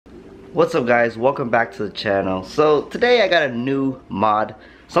What's up guys, welcome back to the channel. So today I got a new mod,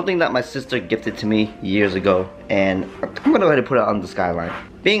 something that my sister gifted to me years ago, and I'm gonna go ahead and put it on the Skyline.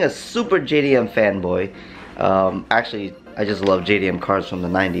 Being a super JDM fanboy, actually I just love JDM cars from the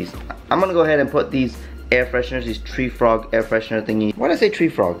 90s. I'm gonna go ahead and put these air fresheners, these tree frog air freshener thingy. Why did I say tree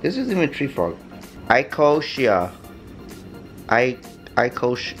frog? This isn't even tree frog. Icosia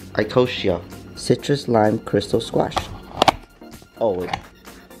citrus lime crystal squash. Oh wait,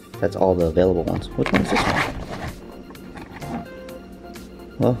 that's all the available ones. Which one is this one?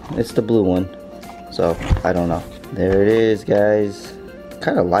 Well, it's the blue one, so I don't know. There it is, guys.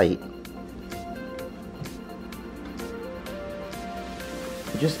 Kind of light.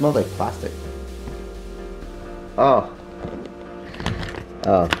 It just smells like plastic. Oh,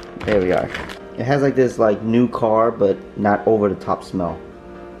 there we are. It has like this like new car, but not over the top smell.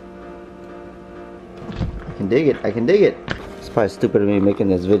 I can dig it. I can dig it. It's probably stupid of me making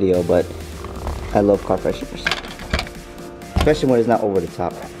this video, but I love car fresheners, especially when it's not over the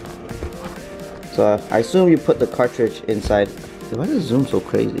top. So I assume you put the cartridge inside. Why does it zoom so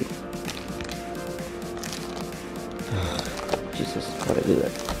crazy? Jesus, why'd I do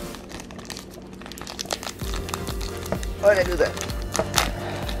that? Why'd I do that?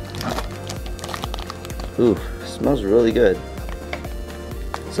 Ooh, smells really good.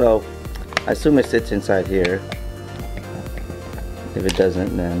 So I assume it sits inside here. If it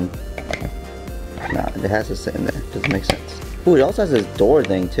doesn't, then nah, it has to sit in there. Doesn't make sense. Ooh, it also has this door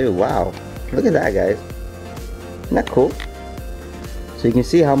thing too. Wow, look at that, guys. Isn't that cool? So you can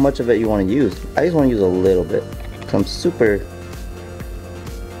see how much of it you want to use. I just want to use a little bit. I'm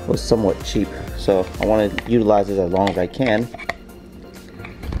somewhat cheap, so I want to utilize it as long as I can.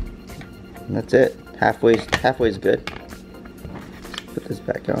 And that's it. Halfway is good. Put this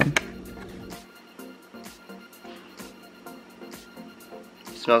back on.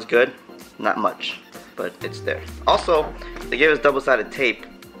 Smells good, not much, but it's there. Also, they gave us double-sided tape,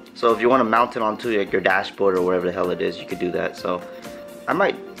 so if you want to mount it onto like your dashboard or whatever the hell it is, you could do that. So I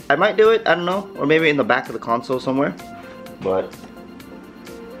might do it. I don't know, or maybe in the back of the console somewhere. But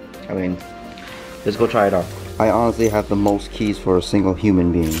I mean, let's go try it out. I honestly have the most keys for a single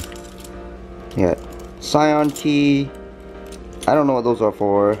human being. Yeah, Scion key. I don't know what those are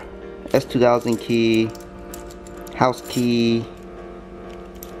for. S2000 key, house key,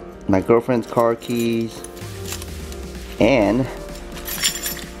 my girlfriend's car keys, and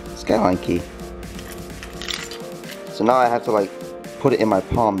Skyline key. So now I have to like put it in my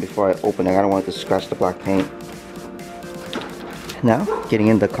palm before I open it. I don't want it to scratch the black paint. Now, getting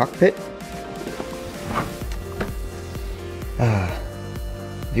in the cockpit.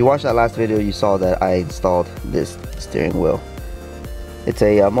 If you watched that last video, you saw that I installed this steering wheel. It's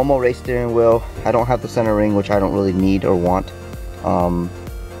a Momo race steering wheel. I don't have the center ring, which I don't really need or want.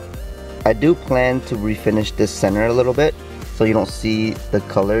 I do plan to refinish this center a little bit so you don't see the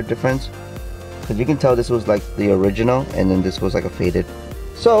color difference, because you can tell this was like the original and then this was like a faded.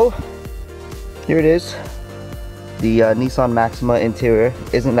 So here it is. The Nissan Maxima interior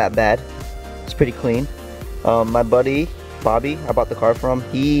isn't that bad. It's pretty clean. My buddy Bobby, I bought the car from,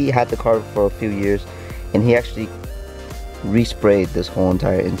 he had the car for a few years and he actually resprayed this whole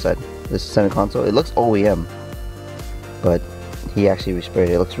entire inside, this center console. It looks OEM, but he actually resprayed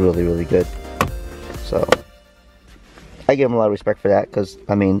it. It looks really, really good. So I give him a lot of respect for that, because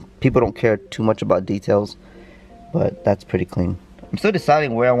I mean, people don't care too much about details, but that's pretty clean. I'm still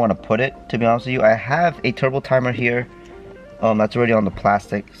deciding where I want to put it, to be honest with you. I have a turbo timer here that's already on the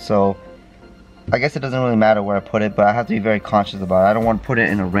plastic, so I guess it doesn't really matter where I put it, but I have to be very conscious about it. I don't want to put it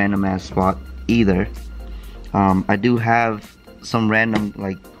in a random ass spot either. I do have some random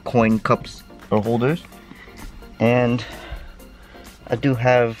like coin cups or holders, and I do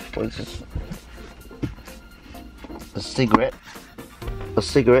have, what is this? A cigarette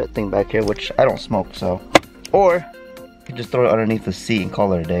thing back here, which I don't smoke, so. Or you can just throw it underneath the seat and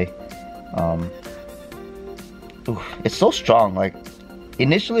call it a day. Ooh, it's so strong. Like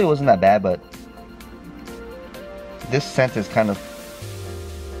initially it wasn't that bad, but this scent is kind of,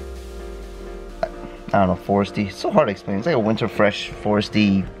 I don't know, foresty. It's so hard to explain. It's like a winter fresh,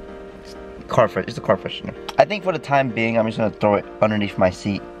 foresty car fresh. It's a car freshener. I think for the time being, I'm just gonna throw it underneath my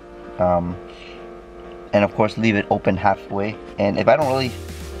seat, and of course leave it open halfway. And if I don't really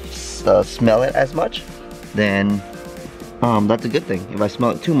smell it as much, then that's a good thing. If I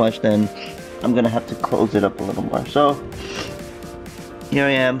smell it too much, then I'm gonna have to close it up a little more. So here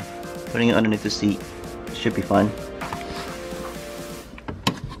I am, putting it underneath the seat. Should be fine.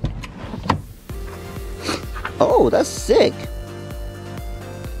 Oh, that's sick.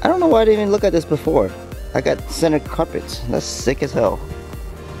 I don't know why I didn't even look at this before. I got center carpets. That's sick as hell.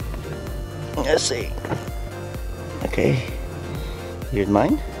 Let's see. Okay, here's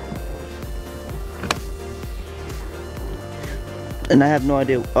mine. And I have no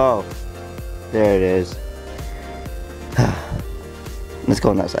idea. Oh, there it is. Let's go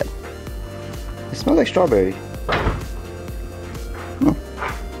on that side. It smells like strawberry.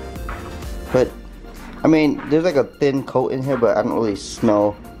 But I mean, there's like a thin coat in here, but I don't really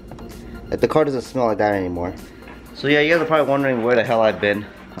smell. Like, the car doesn't smell like that anymore. So yeah, you guys are probably wondering where the hell I've been.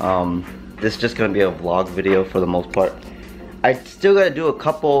 This is just gonna be a vlog video for the most part. I still gotta do a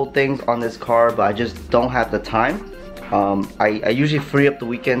couple things on this car, but I just don't have the time. I usually free up the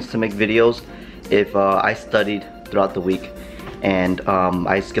weekends to make videos if I studied throughout the week, and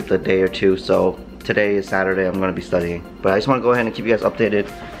I skipped a day or two. So today is Saturday, I'm gonna be studying. But I just wanna go ahead and keep you guys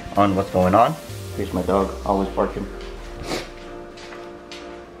updated on what's going on. Here's my dog, always barking.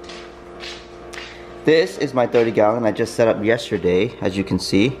 This is my 30 gallon I just set up yesterday, as you can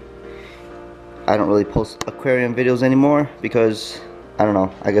see. I don't really post aquarium videos anymore because, I don't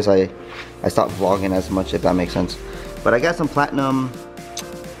know, I guess I stopped vlogging as much, if that makes sense. But I got some platinum,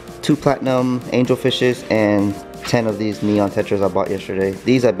 2 platinum angelfishes and 10 of these neon tetras I bought yesterday.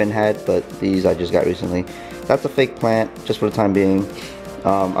 These I've been had, but these I just got recently. That's a fake plant, just for the time being.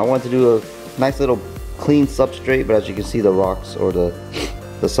 I wanted to do a nice little clean substrate, but as you can see, the rocks or the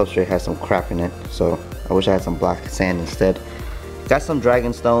substrate has some crap in it. So I wish I had some black sand instead. Got some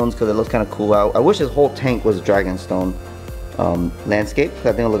dragon stones because it looks kind of cool out. I wish this whole tank was dragon stone landscape. I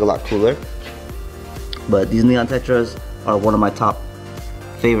think it'll look a lot cooler. But these neon tetras are one of my top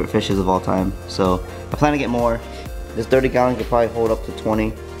favorite fishes of all time. So I plan to get more. This 30 gallon could probably hold up to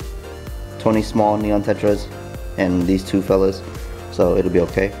 20 small neon tetras and these 2 fellas. So it'll be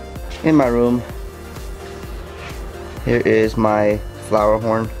okay. In my room, here is my flower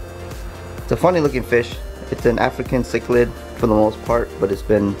horn. It's a funny looking fish. It's an African cichlid for the most part, but it's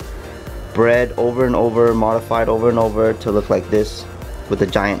been bred over and over, modified over and over to look like this with a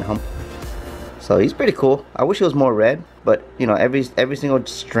giant hump. So he's pretty cool. I wish he was more red, but you know, every single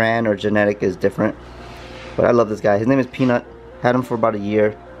strand or genetic is different. But I love this guy. His name is Peanut. Had him for about a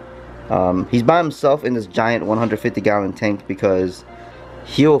year. He's by himself in this giant 150 gallon tank because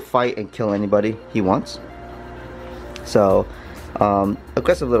he'll fight and kill anybody he wants. So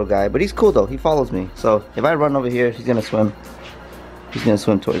aggressive little guy, but he's cool though. He follows me. So if I run over here, he's gonna swim. He's gonna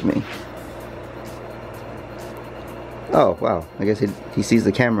swim towards me. Oh wow, I guess he sees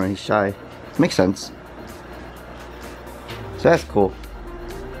the camera and he's shy. Makes sense. So that's cool.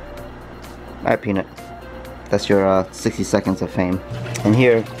 Alright, Peanut. That's your 60 seconds of fame. And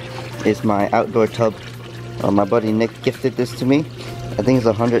here is my outdoor tub. My buddy Nick gifted this to me. I think it's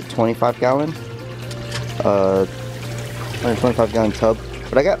a 125 gallon. 125 gallon tub.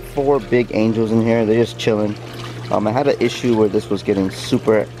 But I got 4 big angels in here. They're just chilling. I had an issue where this was getting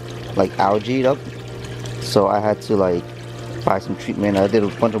super like algaed up. So I had to like buy some treatment. I did a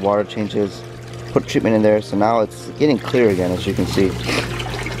bunch of water changes, put treatment in there. So now it's getting clear again, as you can see.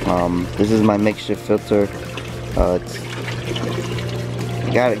 This is my makeshift filter.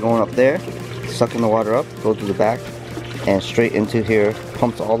 Got it going up there, sucking the water up, go to the back, and straight into here,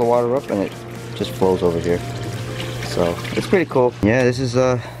 pumps all the water up, and it just flows over here. So it's pretty cool. Yeah, this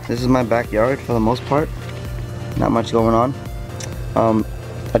is my backyard for the most part. Not much going on.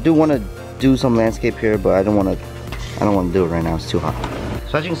 I do want to do some landscape here, but I don't want to do it right now. It's too hot.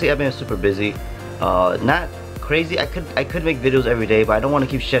 So as you can see, I've been super busy. Not crazy. I could make videos every day, but I don't want to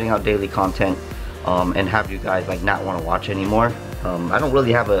keep shedding out daily content and have you guys like not want to watch anymore. I don't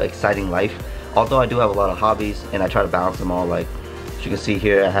really have an exciting life, although I do have a lot of hobbies and I try to balance them all. Like as you can see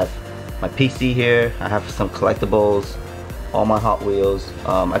here, I have my PC here, I have some collectibles, all my Hot Wheels.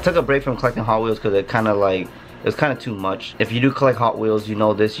 I took a break from collecting Hot Wheels because it was kind of too much. If you do collect Hot Wheels, you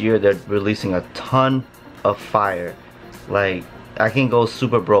know this year they're releasing a ton of fire. Like I can go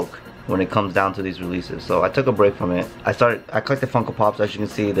super broke when it comes down to these releases. So I took a break from it. I collected Funko Pops. As you can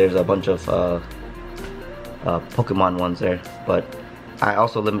see, there's a bunch of Pokemon ones there, but I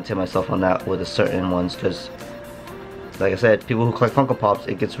also limited myself on that with the certain ones because, like I said, people who collect Funko Pops,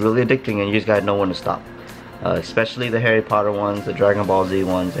 it gets really addicting and you just gotta know when to stop. Especially the Harry Potter ones, the Dragon Ball Z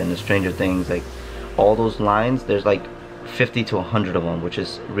ones, and the Stranger Things. Like all those lines, there's like 50 to 100 of them, which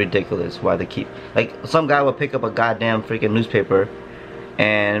is ridiculous. Why they keep, like, some guy will pick up a goddamn freaking newspaper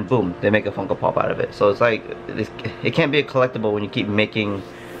and boom, they make a Funko Pop out of it. So it's like it can't be a collectible when you keep making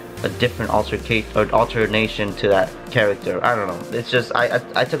a different alternation to that character. I don't know. It's just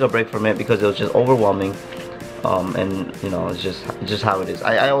I took a break from it because it was just overwhelming, and you know, it's just how it is.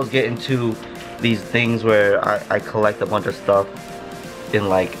 I always get into these things where I collect a bunch of stuff in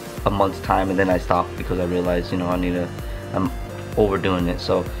like a month's time and then I stop because I realize, you know, I'm overdoing it.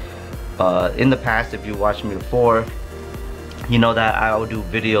 So In the past, if you watched me before, you know that I would do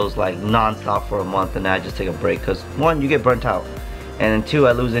videos like non-stop for a month, and then I just take a break because one, you get burnt out, and then two,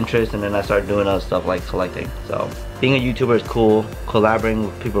 I lose interest, and then I start doing other stuff like collecting. So being a YouTuber is cool, collaborating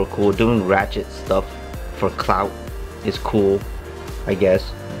with people are cool, doing ratchet stuff for clout is cool, I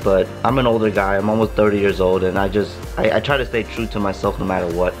guess. But I'm an older guy, I'm almost 30 years old, and I try to stay true to myself no matter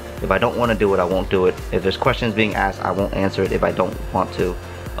what. If I don't want to do it, I won't do it. If there's questions being asked, I won't answer it if I don't want to,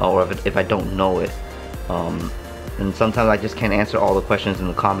 or if I don't know it. And sometimes I just can't answer all the questions in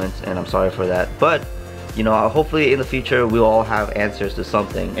the comments, and I'm sorry for that. But you know, hopefully in the future we'll all have answers to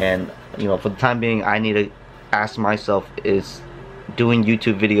something. And you know, for the time being, I need to ask myself, is doing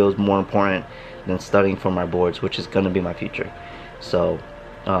YouTube videos more important than studying for my boards, which is going to be my future? So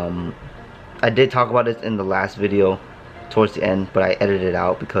I did talk about it in the last video towards the end, but I edited it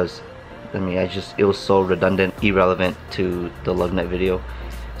out because I mean, it was so redundant, irrelevant to the Lugnet video.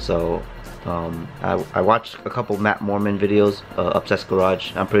 So I watched a couple Matt Mormon videos, Obsessed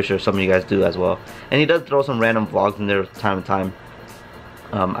Garage. I'm pretty sure some of you guys do as well, and he does throw some random vlogs in there time to time.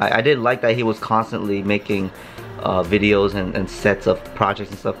 I did like that he was constantly making videos and sets of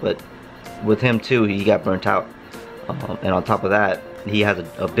projects and stuff, but with him too, he got burnt out, and on top of that, he has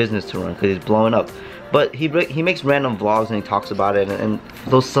a business to run because he's blowing up. But he makes random vlogs and he talks about it, and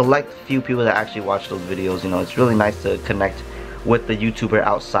those select few people that actually watch those videos, you know, it's really nice to connect with the YouTuber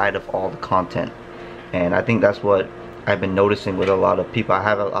outside of all the content. And I think that's what I've been noticing with a lot of people. I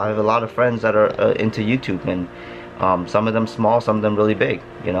have a lot of friends that are into YouTube, and some of them small, some of them really big,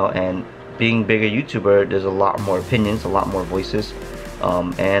 you know. And being bigger YouTuber, there's a lot more opinions, a lot more voices,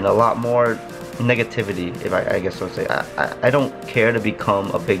 and a lot more negativity, if I guess I would say. I don't care to become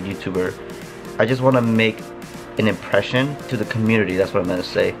a big YouTuber. I just want to make an impression to the community, that's what I meant to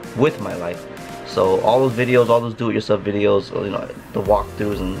say, with my life. So all those videos, all those do-it-yourself videos, you know, the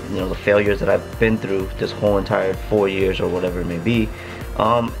walkthroughs and, you know, the failures that I've been through this whole entire 4 years or whatever it may be,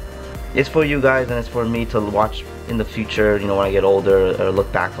 it's for you guys, and it's for me to watch in the future, you know, when I get older, or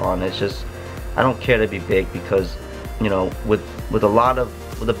look back on. It's just, I don't care to be big, because, you know, with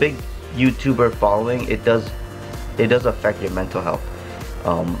a big YouTuber following, it does affect your mental health.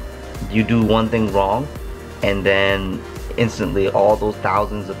 You do one thing wrong, and then instantly all those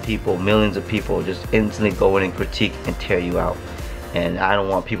thousands of people, millions of people just instantly go in and critique and tear you out. And I don't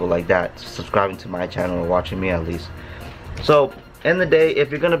want people like that subscribing to my channel or watching me, at least. So end of the day,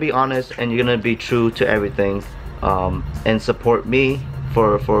 if you're gonna be honest and you're gonna be true to everything, and support me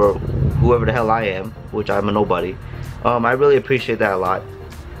for whoever the hell I am, which I'm a nobody, I really appreciate that a lot.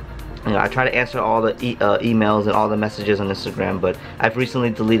 You know, I try to answer all the emails and all the messages on Instagram, but I've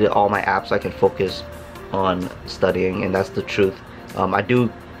recently deleted all my apps so I can focus on studying, and that's the truth. I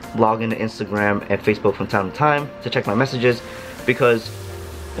do log into Instagram and Facebook from time to time to check my messages, because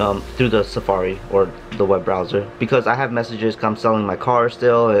through the Safari or the web browser, because I have messages, 'cause I'm selling my car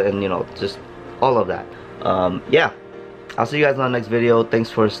still, and you know, just all of that. Yeah, I'll see you guys in the next video.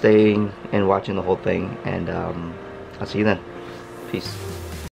 Thanks for staying and watching the whole thing, and I'll see you then. Peace.